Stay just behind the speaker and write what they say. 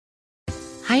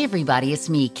Hi, everybody. It's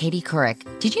me, Katie Couric.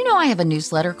 Did you know I have a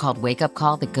newsletter called Wake Up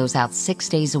Call that goes out 6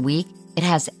 days a week? It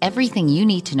has everything you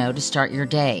need to know to start your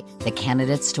day, the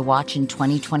candidates to watch in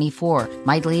 2024,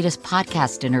 my latest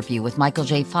podcast interview with Michael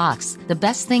J. Fox, the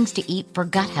best things to eat for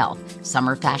gut health,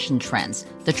 summer fashion trends,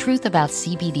 the truth about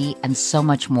CBD, and so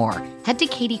much more. Head to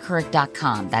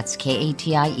katiecouric.com, that's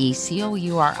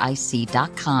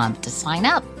KATIECOURIC.com to sign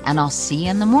up, and I'll see you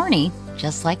in the morning,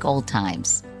 just like old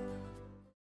times.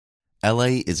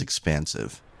 LA is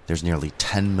expansive. There's nearly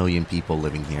 10 million people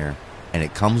living here, and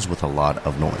it comes with a lot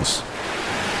of noise.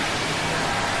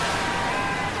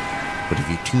 But if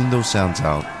you tune those sounds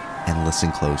out and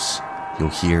listen close, you'll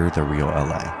hear the real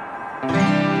LA.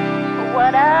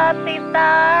 What up,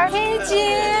 C-Star? Hey,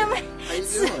 Jim. How you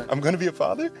doing? I'm going to be a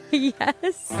father?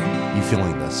 Yes. You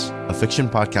Feeling This, a fiction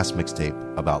podcast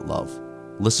mixtape about love.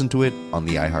 Listen to it on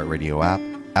the iHeartRadio app,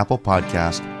 Apple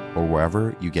Podcast, or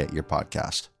wherever you get your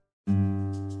podcast.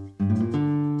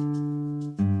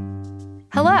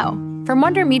 Hello. From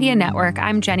Wonder Media Network,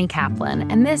 I'm Jenny Kaplan,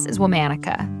 and this is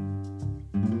Womanica.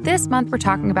 This month, we're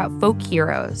talking about folk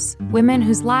heroes, women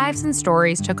whose lives and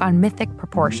stories took on mythic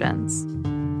proportions.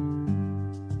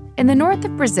 In the north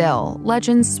of Brazil,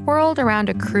 legends swirled around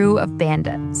a crew of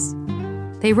bandits.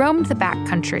 They roamed the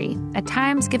backcountry, at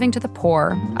times giving to the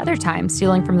poor, other times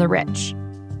stealing from the rich,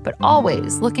 but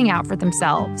always looking out for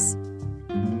themselves.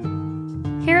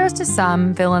 Heroes to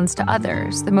some, villains to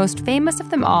others, the most famous of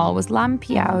them all was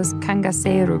Lampião's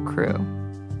Cangaceiro crew.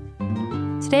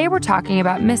 Today we're talking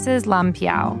about Mrs.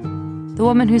 Lampião, the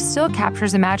woman who still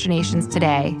captures imaginations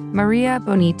today, Maria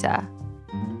Bonita.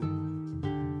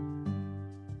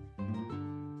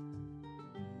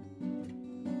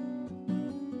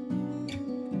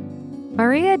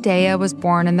 Maria Dea was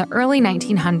born in the early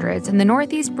 1900s in the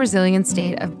northeast Brazilian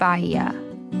state of Bahia.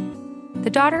 The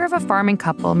daughter of a farming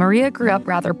couple, Maria grew up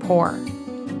rather poor.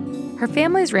 Her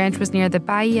family's ranch was near the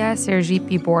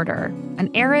Bahia-Sergipe border,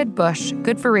 an arid bush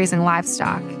good for raising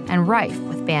livestock and rife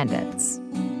with bandits.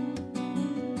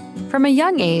 From a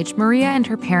young age, Maria and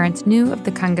her parents knew of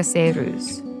the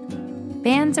cangaceiros.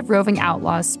 Bands of roving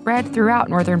outlaws spread throughout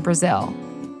northern Brazil.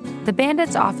 The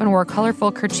bandits often wore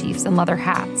colorful kerchiefs and leather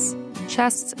hats,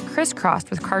 chests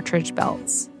crisscrossed with cartridge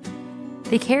belts.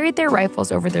 They carried their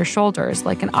rifles over their shoulders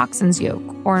like an oxen's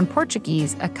yoke, or in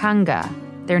Portuguese, a canga,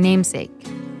 their namesake.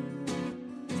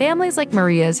 Families like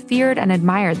Maria's feared and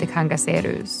admired the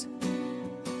cangaceiros.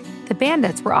 The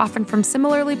bandits were often from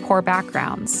similarly poor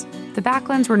backgrounds. The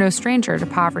Backlands were no stranger to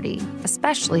poverty,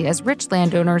 especially as rich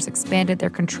landowners expanded their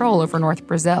control over North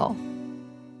Brazil.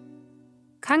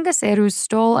 Cangaceiros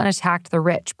stole and attacked the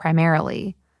rich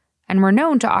primarily, and were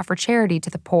known to offer charity to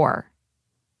the poor.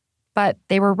 But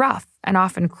they were rough and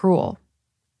often cruel.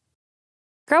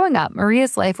 Growing up,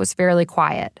 Maria's life was fairly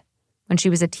quiet. When she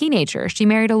was a teenager, she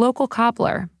married a local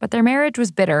cobbler, but their marriage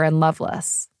was bitter and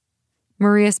loveless.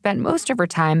 Maria spent most of her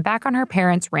time back on her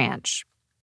parents' ranch,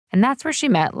 and that's where she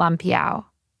met Lampião.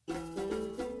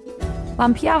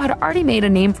 Lampião had already made a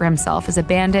name for himself as a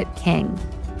bandit king.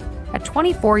 At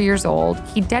 24 years old,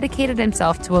 he dedicated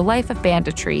himself to a life of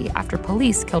banditry after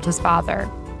police killed his father.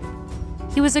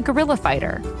 He was a guerrilla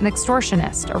fighter, an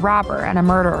extortionist, a robber, and a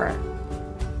murderer.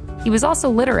 He was also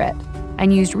literate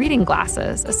and used reading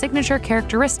glasses, a signature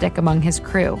characteristic among his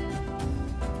crew.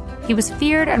 He was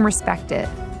feared and respected.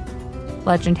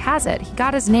 Legend has it he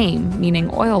got his name, meaning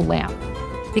oil lamp,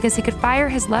 because he could fire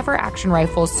his lever-action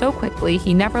rifles so quickly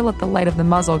he never let the light of the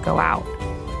muzzle go out.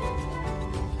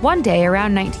 One day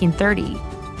around 1930,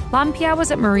 Lampião was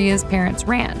at Maria's parents'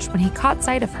 ranch when he caught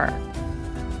sight of her.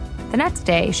 The next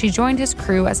day, she joined his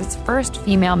crew as its first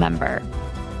female member.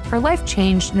 Her life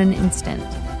changed in an instant,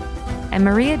 and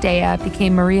Maria Dea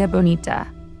became Maria Bonita.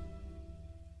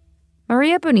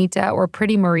 Maria Bonita, or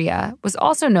Pretty Maria, was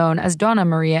also known as Dona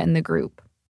Maria in the group.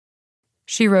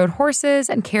 She rode horses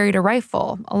and carried a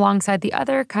rifle alongside the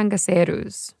other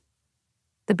cangaceiros.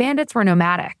 The bandits were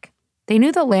nomadic. They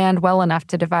knew the land well enough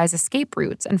to devise escape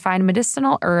routes and find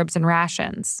medicinal herbs and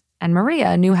rations, and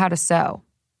Maria knew how to sew.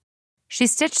 She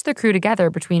stitched the crew together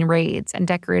between raids and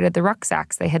decorated the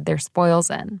rucksacks they hid their spoils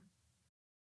in.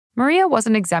 Maria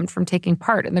wasn't exempt from taking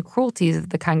part in the cruelties of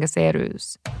the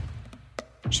cangaceiros.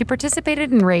 She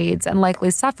participated in raids and likely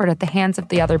suffered at the hands of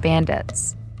the other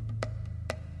bandits.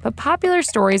 But popular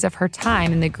stories of her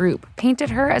time in the group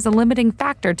painted her as a limiting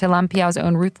factor to Lampião's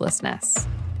own ruthlessness.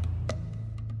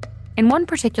 In one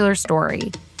particular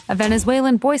story, a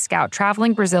Venezuelan Boy Scout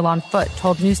traveling Brazil on foot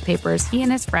told newspapers he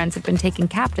and his friends had been taken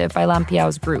captive by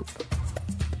Lampião's group.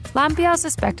 Lampião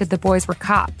suspected the boys were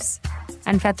cops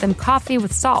and fed them coffee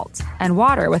with salt and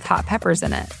water with hot peppers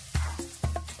in it.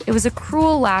 It was a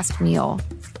cruel last meal.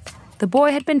 The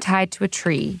boy had been tied to a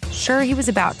tree, sure he was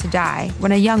about to die,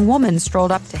 when a young woman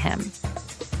strolled up to him.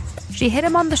 She hit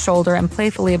him on the shoulder and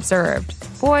playfully observed,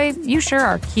 "Boy, you sure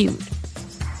are cute."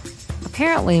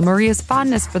 Apparently, Maria's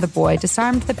fondness for the boy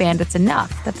disarmed the bandits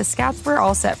enough that the scouts were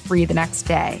all set free the next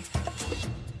day.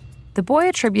 The boy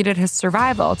attributed his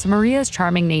survival to Maria's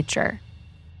charming nature.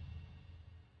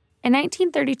 In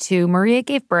 1932, Maria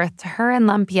gave birth to her and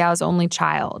Lampião's only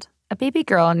child, a baby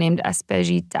girl named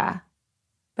Espejita.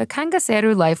 But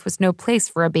Cangaceiro life was no place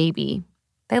for a baby.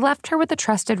 They left her with a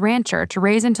trusted rancher to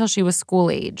raise until she was school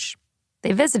age.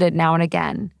 They visited now and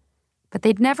again, but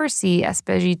they'd never see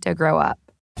Espejita grow up.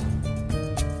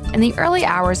 In the early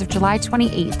hours of July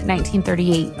 28,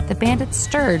 1938, the bandits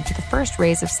stirred to the first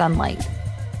rays of sunlight.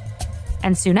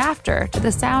 And soon after, to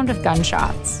the sound of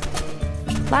gunshots.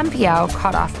 Lampião,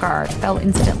 caught off guard, fell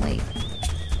instantly.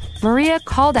 Maria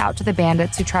called out to the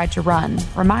bandits who tried to run,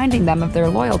 reminding them of their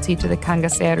loyalty to the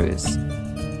Cangaceiros.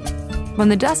 When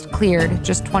the dust cleared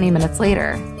just 20 minutes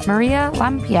later, Maria,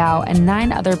 Lampião, and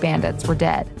 9 other bandits were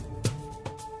dead.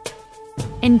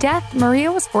 In death,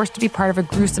 Maria was forced to be part of a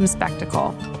gruesome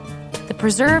spectacle. The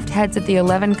preserved heads of the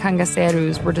 11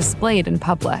 Cangaceiros were displayed in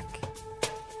public.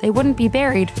 They wouldn't be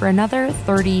buried for another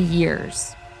 30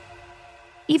 years.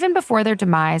 Even before their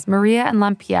demise, Maria and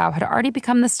Lampião had already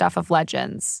become the stuff of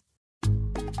legends.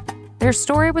 Their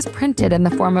story was printed in the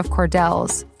form of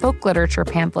cordéis, folk literature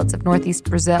pamphlets of Northeast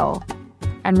Brazil,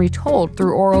 and retold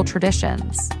through oral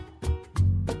traditions.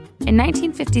 In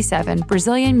 1957,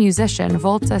 Brazilian musician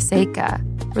Volta Seca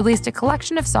released a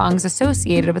collection of songs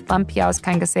associated with Lampião's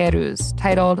Cangaceiros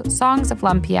titled Songs of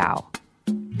Lampião.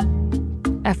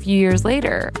 A few years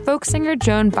later, folk singer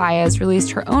Joan Baez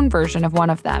released her own version of one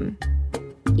of them.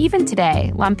 Even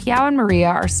today, Lampião and Maria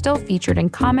are still featured in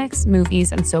comics,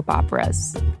 movies, and soap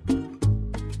operas.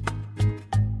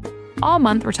 All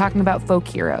month, we're talking about folk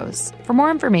heroes. For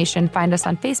more information, find us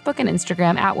on Facebook and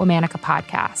Instagram at Womanica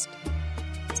Podcast.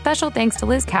 Special thanks to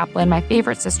Liz Kaplan, my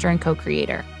favorite sister and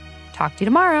co-creator. Talk to you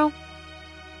tomorrow.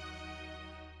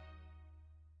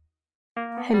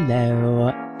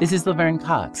 Hello, this is Laverne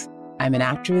Cox. I'm an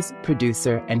actress,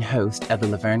 producer, and host of The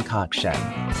Laverne Cox Show.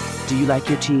 Do you like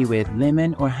your tea with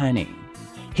lemon or honey?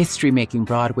 History-making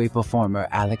Broadway performer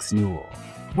Alex Newell.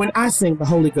 When I sing, the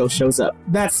Holy Ghost shows up.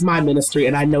 That's my ministry,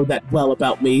 and I know that well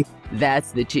about me.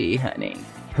 That's the tea, honey.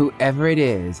 Whoever it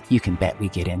is, you can bet we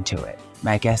get into it.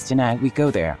 My guest and I, we go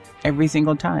there every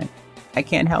single time. I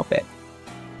can't help it.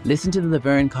 Listen to The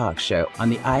Laverne Cox Show on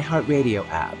the iHeartRadio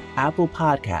app, Apple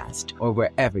Podcast, or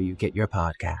wherever you get your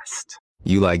podcast.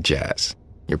 You like jazz.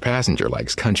 Your passenger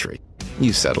likes country.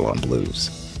 You settle on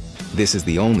blues. This is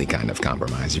the only kind of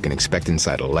compromise you can expect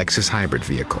inside a Lexus hybrid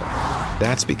vehicle.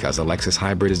 That's because a Lexus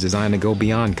hybrid is designed to go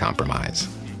beyond compromise.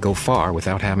 Go far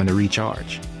without having to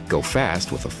recharge. Go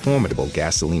fast with a formidable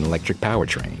gasoline-electric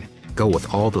powertrain. Go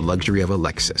with all the luxury of a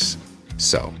Lexus.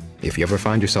 So, if you ever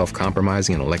find yourself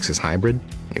compromising in a Lexus hybrid,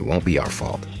 it won't be our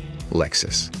fault.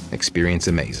 Lexus. Experience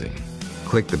amazing.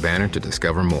 Click the banner to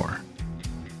discover more.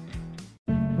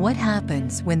 What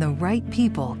happens when the right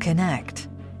people connect?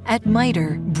 At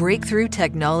MITRE, breakthrough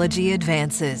technology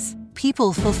advances.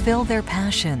 People fulfill their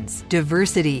passions,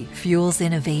 diversity fuels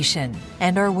innovation,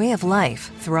 and our way of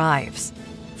life thrives.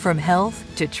 From health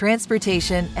to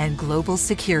transportation and global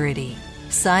security,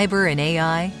 cyber and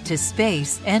AI to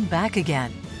space and back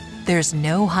again. There's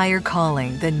no higher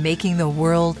calling than making the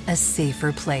world a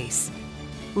safer place.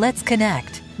 Let's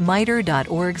connect.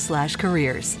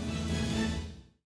 MITRE.org/careers.